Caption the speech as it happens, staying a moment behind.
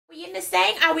We in this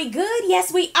thing? Are we good?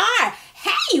 Yes, we are.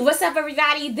 Hey, what's up,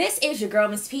 everybody? This is your girl,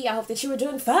 Miss P. I hope that you are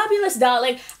doing fabulous,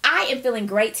 darling. I am feeling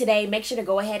great today. Make sure to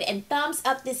go ahead and thumbs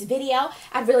up this video.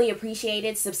 I'd really appreciate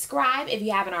it. Subscribe if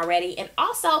you haven't already. And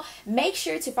also, make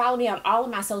sure to follow me on all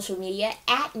of my social media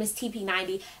at Miss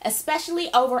TP90,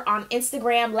 especially over on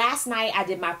Instagram. Last night, I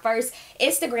did my first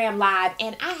Instagram Live,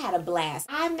 and I had a blast.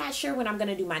 I'm not sure when I'm going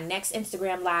to do my next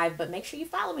Instagram Live, but make sure you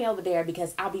follow me over there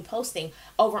because I'll be posting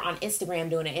over on Instagram,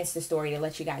 doing an Insta story to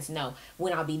let you guys know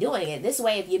when I'll be doing it. This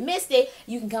way, if you missed it,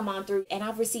 you can come on through. And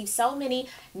I've received so many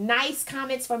nice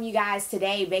comments from you guys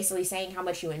today, basically saying how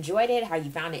much you enjoyed it, how you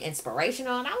found it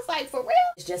inspirational. And I was like, for real?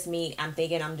 It's just me. I'm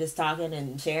thinking I'm just talking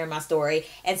and sharing my story,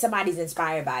 and somebody's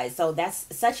inspired by it. So that's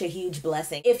such a huge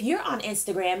blessing. If you're on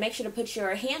Instagram, make sure to put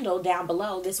your handle down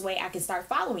below. This way I can start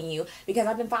following you, because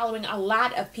I've been following a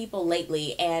lot of people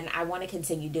lately, and I want to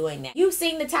continue doing that. You've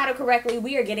seen the title correctly.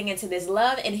 We are getting into this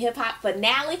Love and Hip Hop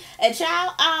finale. And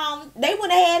child, they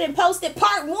went ahead and posted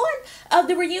part 1 of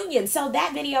the reunion. So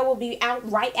that video will be out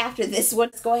right after this one.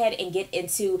 Let's go ahead and get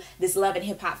into this Love and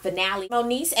Hip Hop finale.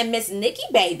 Moniece and Miss Nikki,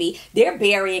 baby, they're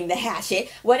burying the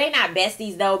hatchet. Well, they're not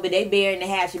besties though, but they burying the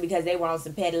hatchet because they were on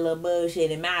some petty little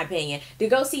bullshit, in my opinion. To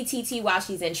go see TT while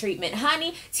she's in treatment.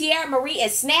 Honey, Tiara Marie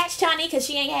is snatched, honey, because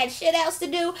she ain't had shit else to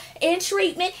do in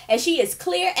treatment, and she is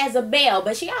clear as a bell,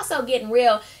 but she also getting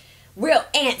real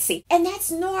antsy. And that's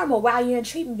normal while you're in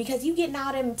treatment, because you getting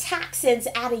all them toxins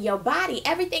out of your body.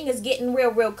 Everything is getting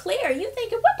real clear. You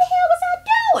thinking, what the hell was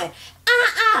I doing?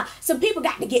 Some people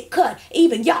got to get cut.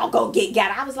 Even y'all go get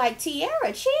got. I was like,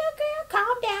 Tiara, chill, girl,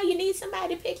 calm down. You need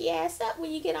somebody to pick your ass up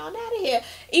when you get on out of here.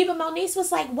 Even Moniece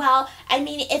was like, well, I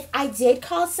mean, if I did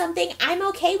cause something, I'm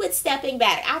okay with stepping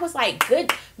back. I was like,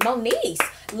 good, Moniece.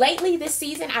 Lately this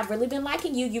season, I've really been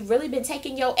liking you. You've really been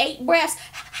taking your 8 breaths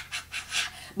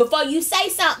before you say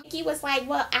something. He was like,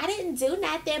 well, I didn't do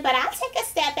nothing, but I'll take a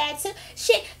step back too.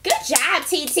 Shit, good job,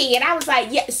 TT. And I was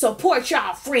like, yeah, support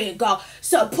y'all friend, go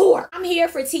support. I'm here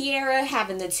for Tiara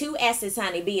having the 2 S's,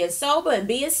 honey, being sober and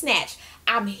being snatched.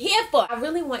 I'm here for it. I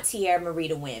really want Tiara Marie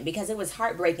to win, because it was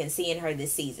heartbreaking seeing her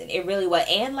this season. It really was.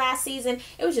 And last season,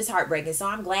 it was just heartbreaking. So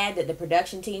I'm glad that the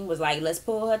production team was like, let's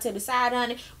pull her to the side,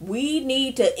 honey. We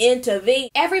need to intervene.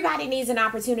 Everybody needs an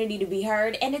opportunity to be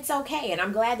heard, and it's okay. And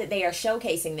I'm glad that they are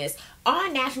showcasing this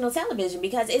on national television,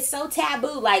 because it's so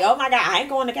taboo. Like, oh my God, I ain't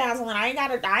going to counseling. I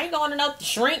ain't going to no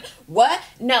shrink. What?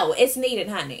 No, it's needed,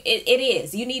 honey. It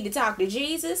is. You need to talk to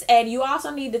Jesus, and you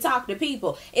also need to talk to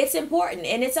people. It's important,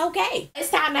 and it's okay. It's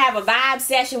time to have a vibe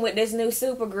session with this new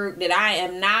super group that I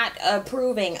am not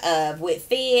approving of, with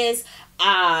Fizz,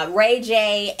 Ray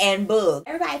J, and Boog.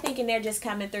 Everybody thinking they're just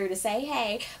coming through to say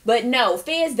hey, but no,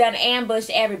 Fizz done ambushed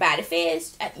everybody.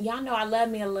 Fizz, y'all know I love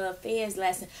me a little Fizz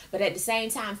lesson, but at the same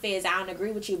time, Fizz, I don't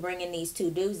agree with you bringing these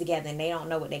 2 dudes together and they don't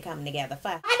know what they're coming together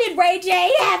for. Why did Ray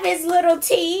J have his little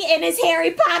T and his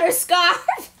Harry Potter scarf?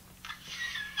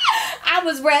 I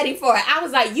was ready for it. I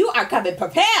was like, you are coming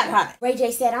prepared, honey. Ray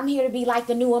J said, I'm here to be like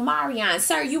the new Omarion.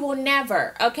 Sir, you will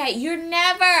never, okay? You're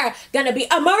never gonna be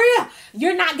Amaria.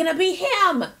 You're not gonna be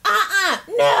him.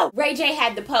 No. Ray J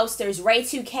had the posters, Ray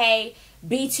 2K,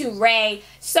 B2 Ray.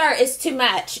 Sir, it's too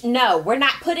much. No, we're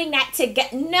not putting that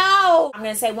together. No. I'm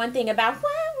gonna say one thing about One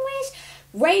Wish.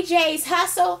 Ray J's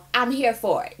hustle, I'm here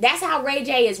for it. That's how Ray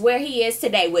J is where he is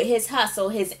today, with his hustle,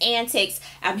 his antics.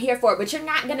 I'm here for it. But you're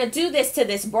not going to do this to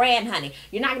this brand, honey.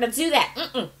 You're not going to do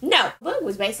that. No. Boog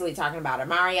was basically talking about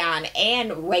Omarion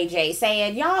and Ray J,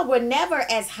 saying, y'all were never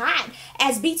as hot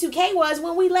as B2K was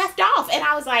when we left off. And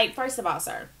I was like, first of all,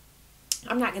 sir,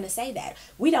 I'm not going to say that.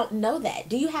 We don't know that.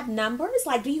 Do you have numbers?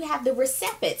 Like, do you have the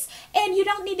receipts? And you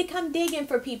don't need to come digging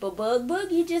for people, Boog.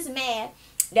 Boog, you just mad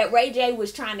that Ray J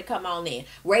was trying to come on in.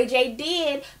 Ray J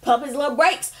did pump his little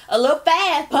brakes a little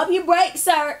fast. Pump your brakes,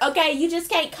 sir. Okay, you just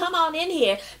can't come on in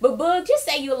here. But Boog, just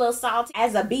say you a little salty.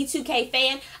 As a B2K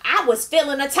fan, I was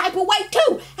feeling a type of way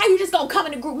too. How you just gonna come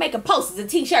in the group making posters and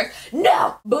t-shirts?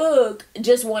 No! Boog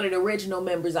just wanted original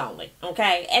members only,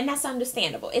 okay? And that's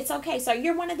understandable. It's okay, sir.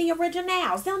 You're one of the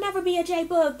originals. There'll never be a J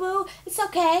Boog, boo. It's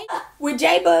okay. When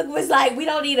J Boog was like, we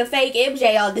don't need a fake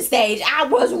MJ on the stage, I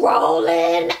was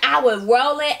rolling.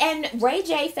 And Ray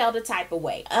J felt a type of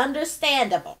way.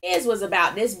 Understandable. His was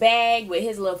about this bag with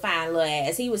his little fine little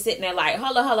ass. He was sitting there like,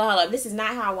 hold up. This is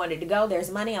not how I wanted to go. There's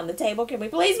money on the table. Can we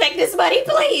please make this money,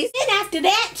 please? And after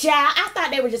that, child, I thought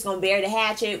they were just going to bury the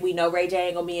hatchet. We know Ray J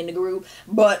ain't going to be in the group.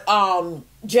 But,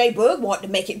 J Boog wanted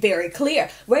to make it very clear.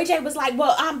 Ray J was like,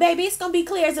 well, baby, it's going to be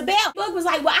clear as a bell. Boog was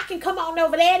like, well, I can come on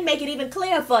over there and make it even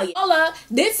clearer for you. Hold up.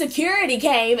 Then security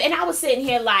came, and I was sitting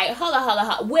here like, hold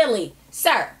up. Willie,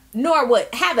 sir, Norwood,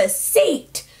 have a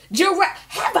seat.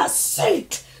 Have a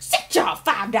seat. Sit y'all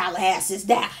 $5 asses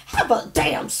down. Have a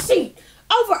damn seat.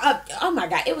 Oh my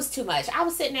God, it was too much. I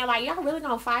was sitting there like, y'all really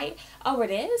gonna fight over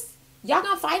this? Y'all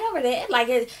gonna fight over that? Like,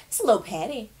 it's a little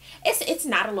petty. It's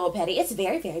not a little petty. It's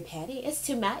very, very petty. It's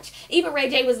too much. Even Ray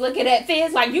J was looking at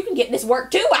Fizz like, you can get this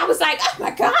work too. I was like, oh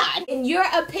my God. In your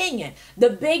opinion, the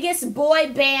biggest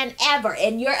boy band ever,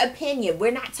 in your opinion,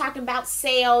 we're not talking about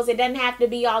sales. It doesn't have to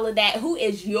be all of that. Who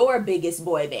is your biggest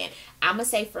boy band? I'm going to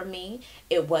say for me,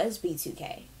 it was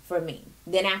B2K. For me.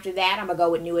 Then after that, I'm going to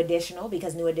go with New Additional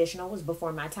because New Additional was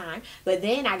before my time. But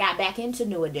then I got back into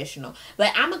New Additional.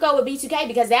 But I'm going to go with B2K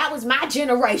because that was my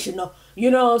generational.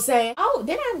 You know what I'm saying? Oh,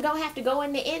 then I'm going to have to go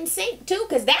into NSYNC too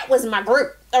because that was my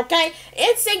group. Okay?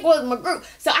 NSYNC was my group.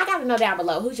 So I got to know down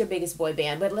below who's your biggest boy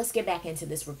band. But let's get back into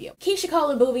this review. Keyshia Cole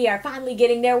and Boobie are finally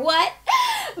getting their what?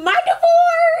 My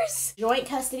divorce! Joint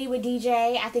custody with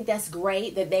DJ. I think that's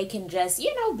great that they can just,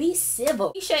 you know, be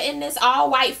civil. Keyshia in this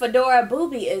all-white fedora.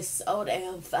 Boobie is so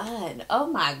damn fun. Oh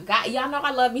my God. Y'all know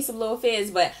I love me some Lil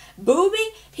Fizz, but Boobie,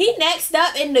 he next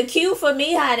up in the queue for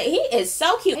me, honey. He is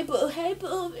so cute. Hey,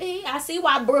 Boobie. I see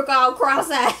why Brooke all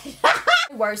cross-eyed.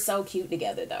 They were so cute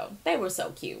together, though. They were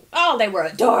so cute. Oh, they were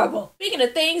adorable. Speaking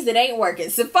of things that ain't working,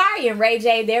 Safaree and Ray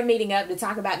J, they're meeting up to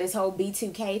talk about this whole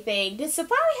B2K thing. Did Safaree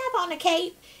have on a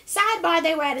cape? Sidebar,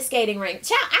 they were at a skating rink.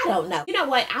 Child, I don't know. You know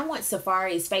what? I want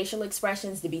Safaree's facial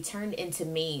expressions to be turned into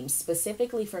memes,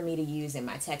 specifically for me to use in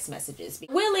my text messages.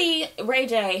 Willie Ray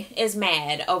J is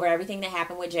mad over everything that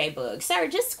happened with J-Boog. Sir,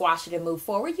 just squash it and move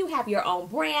forward. You have your own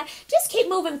brand. Just keep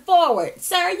moving forward.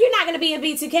 Sir, you're not going to be a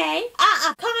B2K.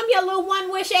 Calm your little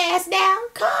one-wish ass down.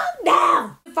 Calm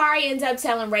down. Safaree ends up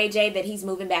telling Ray J that he's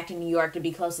moving back to New York to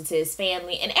be closer to his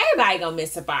family, and everybody gonna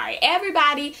miss Safaree.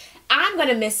 Everybody, I'm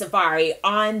gonna miss Safaree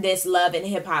on this Love and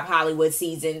Hip Hop Hollywood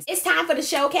season. It's time for the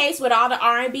showcase with all the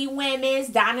R&B women's.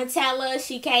 Donatella,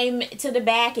 she came to the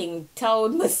back and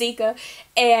told Masika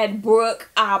and Brooke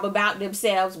about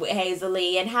themselves with Hazel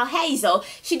Lee, and how Hazel,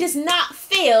 she does not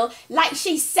feel like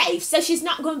she's safe, so she's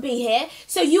not gonna be here.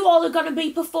 So you all are gonna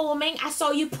be performing. I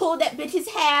saw you pull that bitch's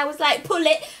hair. I was like, pull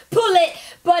it,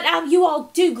 but you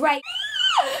all do great.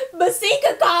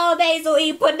 Masika called Hazel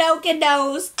E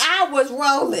Pinocchio's. I was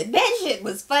rolling. That shit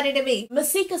was funny to me.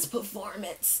 Masika's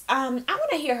performance. I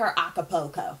want to hear her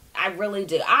acapulco. I really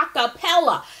do.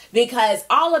 Acapella. Because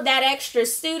all of that extra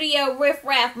studio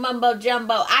riff-raff mumbo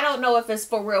jumbo, I don't know if it's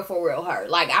for real her.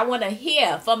 Like, I want to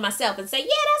hear for myself and say, yeah,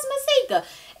 that's Masika.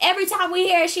 Every time we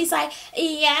hear her, she's like,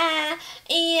 yeah,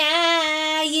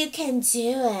 you can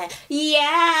do it. Yeah,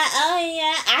 oh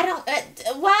yeah. I don't,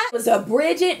 what? It was a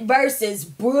Bridget versus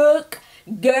Brooke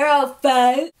girl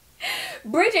fight.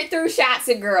 Bridget threw shots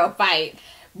at girl fight.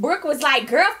 Brooke was like,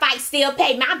 girl fight still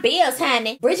pay my bills,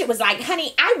 honey. Bridget was like,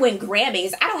 honey, I win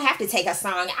Grammys. I don't have to take a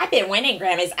song. I've been winning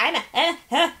Grammys. I'm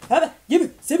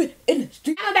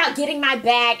about getting my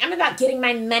bag. I'm about getting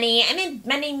my money. I mean,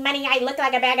 money. I look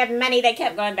like a bag of money. They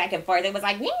kept going back and forth. It was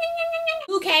like,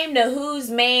 who came to who's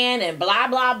man and blah,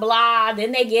 blah, blah.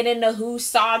 Then they get into who's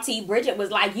salty. Bridget was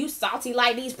like, you salty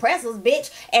like these pretzels,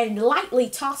 bitch. And lightly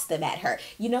tossed them at her.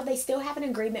 You know, they still have an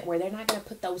agreement where they're not going to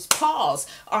put those paws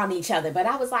on each other. But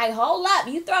I was like, hold up.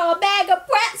 You throw a bag of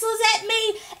pretzels at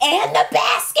me and the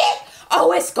basket?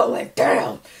 Oh, it's going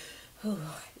down.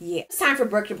 Yeah. It's time for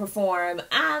Brooke to perform.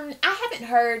 I haven't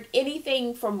heard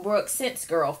anything from Brooke since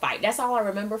Girl Fight. That's all I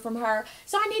remember from her.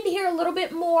 So I need to hear a little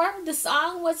bit more. The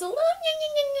song was a little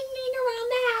around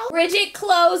the house. Bridget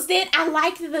closed it. I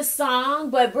liked the song,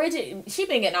 but Bridget, she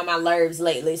been getting on my nerves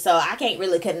lately, so I can't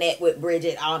really connect with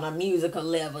Bridget on a musical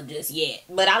level just yet.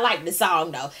 But I like the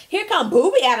song though. Here come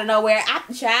Boobie out of nowhere.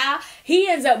 Child, he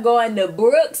ends up going to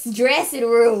Brooke's dressing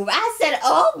room. I said,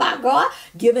 oh my God,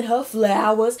 giving her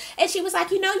flowers. And she was like,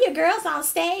 you know, your girl's on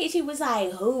stage. He was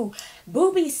like, who?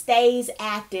 Boobie stays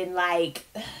acting like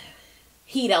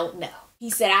he don't know. He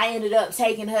said, I ended up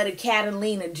taking her to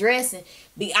Catalina dressing.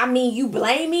 I mean, you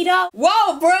blame me though?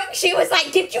 Whoa, Brooke. She was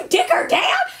like, did you dick her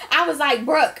down? I was like,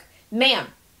 Brooke, ma'am,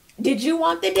 did you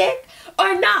want the dick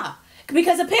or not?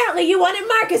 Because apparently you wanted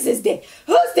Marcus's dick.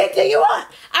 Whose dick do you want?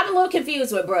 I'm a little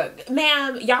confused with Brooke.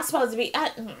 Ma'am, y'all supposed to be...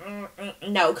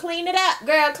 no, clean it up,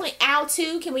 girl. Clean. Al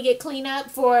too. Can we get clean up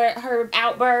for her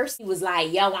outburst? He was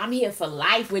like, yo, I'm here for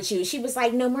life with you. She was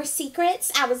like, no more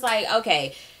secrets. I was like,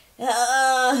 okay.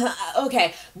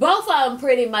 Okay. Both of them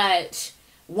pretty much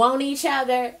want each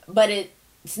other, but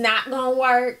it's not gonna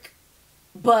work.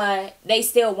 but they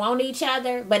still want each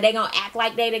other, but they gonna act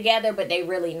like they together, but they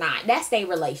really not. That's their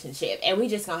relationship, and we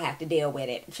just gonna have to deal with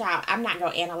it. Child, I'm not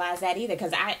gonna analyze that either,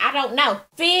 because I don't know.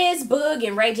 Fizz, Boog,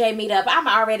 and Ray J meet up. I'm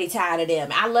already tired of them.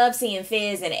 I love seeing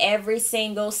Fizz in every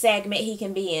single segment he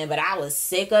can be in, but I was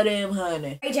sick of them,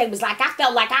 honey. Ray J was like, I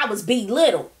felt like I was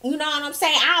belittled. You know what I'm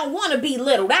saying? I don't want to be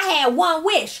belittled. I had one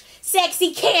wish.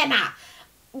 Sexy, can I?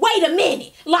 Wait a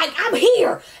minute, like, I'm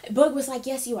here. Boog was like,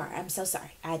 yes, you are. I'm so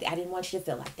sorry. I didn't want you to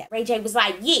feel like that. Ray J was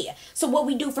like, yeah. So what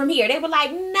we do from here? They were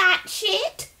like, not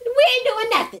shit. We ain't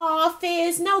doing nothing. Aw,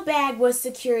 Fizz, no bag was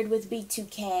secured with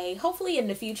B2K. Hopefully in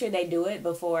the future they do it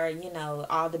before, you know,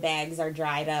 all the bags are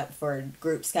dried up for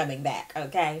groups coming back,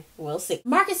 okay? We'll see.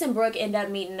 Marcus and Brooke end up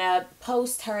meeting up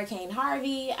post-Hurricane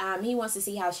Harvey. He wants to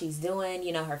see how she's doing.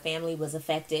 You know, her family was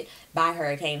affected by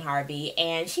Hurricane Harvey,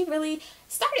 and she really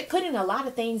started putting a lot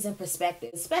of things in perspective,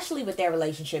 especially with their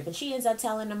relationship. And she ends up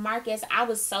telling him, Marcus, I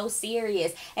was so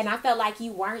serious, and I felt like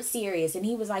you weren't serious. And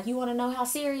he was like, you want to know how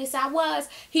serious I was?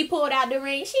 He pulled out the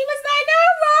ring. She was like,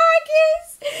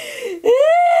 oh,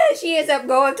 Marcus. She ends up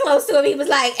going close to him. He was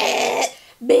like,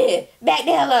 bitch, back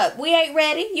the hell up. We ain't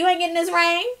ready. You ain't getting this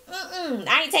ring.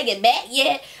 I ain't taking it back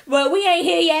yet, but we ain't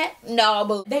here yet. No,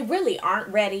 but they really aren't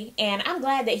ready, and I'm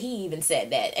glad that he even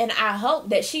said that, and I hope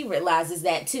that she realizes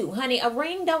that too. Honey, a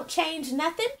ring don't change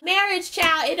nothing. Marriage,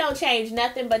 child, it don't change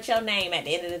nothing but your name at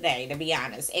the end of the day, to be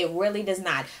honest. It really does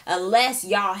not, unless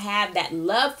y'all have that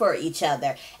love for each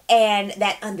other and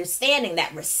that understanding,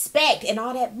 that respect, and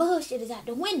all that bullshit is out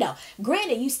the window.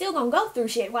 Granted, you still gonna go through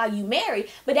shit while you married,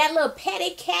 but that little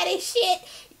petty catty shit,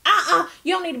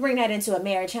 you don't need to bring that into a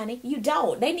marriage, honey. You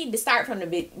don't. They need to start from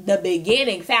the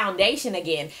beginning, foundation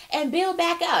again, and build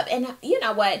back up. And you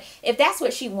know what? If that's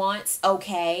what she wants,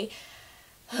 okay.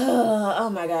 Oh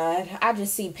my God. I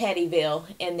just see Pettyville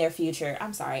in their future.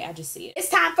 I'm sorry. I just see it. It's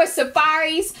time for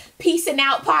Safari's peacing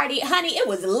out party. Honey, it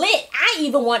was lit. I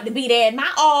even wanted to be there in my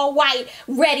all white,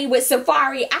 ready with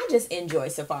Safari. I just enjoy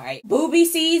Safari. Booby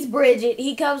sees Bridget.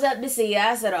 He comes up to see her.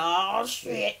 I said, oh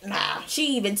shit, nah.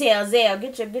 She even tells Zell,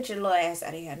 get your little ass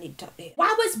out of here. I need to talk to him.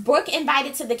 Why was Brooke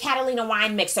invited to the Catalina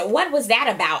wine mixer? What was that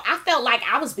about? I felt like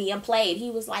I was being played. He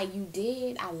was like, you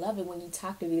did? I love it when you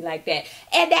talk to me like that.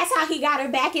 And that's how he got her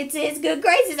back into his good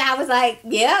graces. I was like,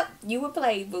 yep, you were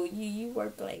played, boo. You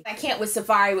were played. I can't with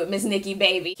Safari with Miss Nikki,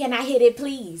 baby. Can I hit it,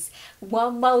 please?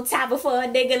 One more time before a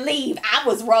nigga leave. I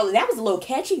was rolling. That was a little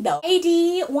catchy, though.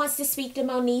 AD wants to speak to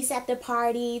Moniece at the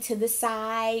party to the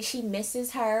side. She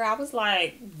misses her. I was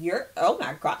like, oh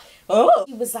my God. Oh.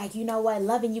 She was like, you know what?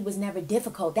 Loving you was never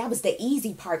difficult. That was the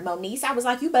easy part, Moniece. I was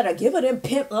like, you better give her them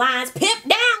pimp lines. Pimp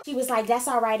down. She was like, that's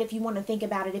all right if you want to think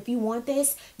about it. If you want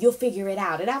this, you'll figure it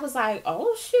out. And I was like, oh,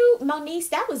 shoot, Moniece,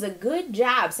 that was a good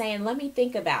job saying, let me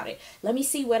think about it. Let me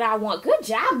see what I want. Good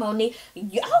job, Monique.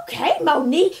 Okay,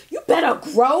 Monique, you better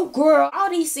grow, girl. All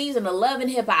these seasons of Love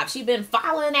and Hip Hop, she been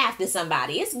following after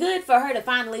somebody. It's good for her to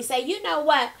finally say, you know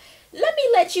what? Let me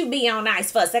let you be on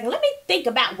ice for a second. Let me think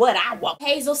about what I want.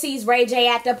 Hazel sees Ray J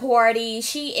at the party.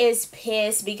 She is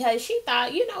pissed because she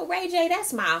thought, you know, Ray J,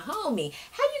 that's my homie.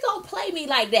 How you gonna play me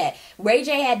like that? Ray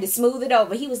J had to smooth it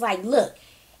over. He was like, look,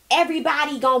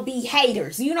 everybody gonna be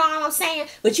haters. You know what I'm saying?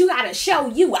 But you gotta show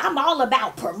you. I'm all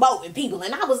about promoting people.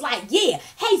 And I was like, yeah,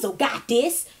 Hazel got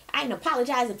this. I ain't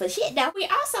apologizing for shit though. We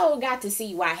also got to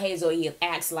see why Hazel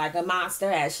acts like a monster,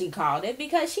 as she called it,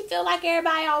 because she feel like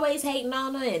everybody always hating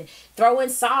on her and throwing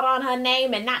salt on her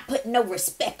name and not putting no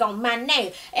respect on my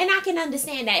name. And I can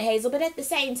understand that, Hazel, but at the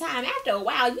same time, after a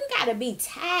while, you gotta be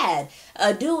tired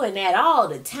of doing that all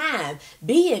the time.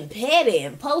 Being petty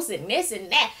and posting this and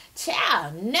that.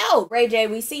 Child, no. Ray J,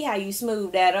 we see how you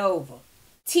smooth that over.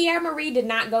 Tierra Marie did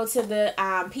not go to the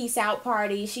peace out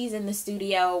party. She's in the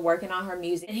studio working on her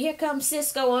music. And here comes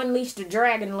Cisco Unleashed the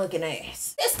Dragon looking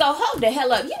ass. Cisco, hold the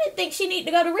hell up. You didn't think she needed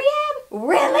to go to rehab?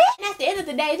 Really? And at the end of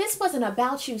the day, this wasn't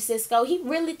about you, Cisco. He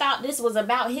really thought this was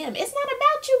about him. It's not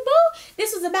about you, boo.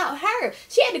 This was about her.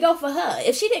 She had to go for her.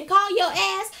 If she didn't call your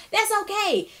ass, that's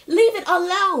okay. Leave it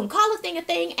alone. Call a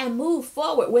thing and move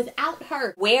forward without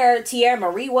her. Where Tierra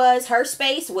Marie was, her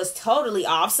space was totally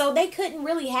off. So they couldn't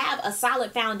really have a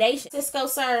solid foundation. Cisco,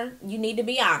 sir, you need to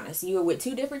be honest. You were with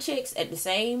two different chicks at the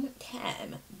same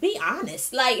time. Be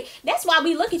honest. Like, that's why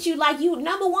we look at you like you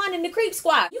 #1 in the creep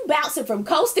squad. You bouncing from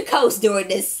coast to coast during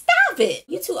this. Stop it.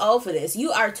 You too old for this.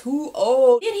 You are too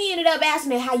old. Then he ended up asking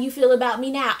me how you feel about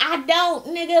me now. I don't,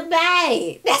 nigga,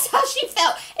 bye. That's how she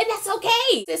felt. And that's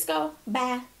okay. Cisco,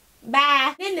 bye.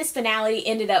 Bye. Then this finale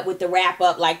ended up with the wrap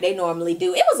up like they normally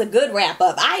do. It was a good wrap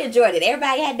up. I enjoyed it.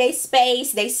 Everybody had their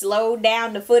space. They slowed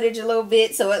down the footage a little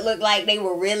bit so it looked like they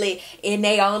were really in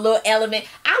their own little element.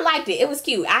 I liked it. It was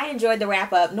cute. I enjoyed the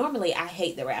wrap up. Normally I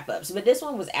hate the wrap ups, but this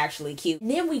one was actually cute. And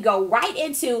then we go right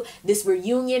into this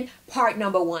reunion part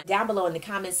number 1. Down below in the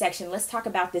comment section, let's talk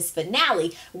about this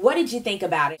finale. What did you think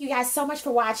about it? Thank you guys so much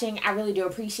for watching. I really do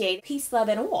appreciate it. Peace, love,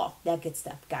 and all that good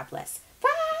stuff. God bless.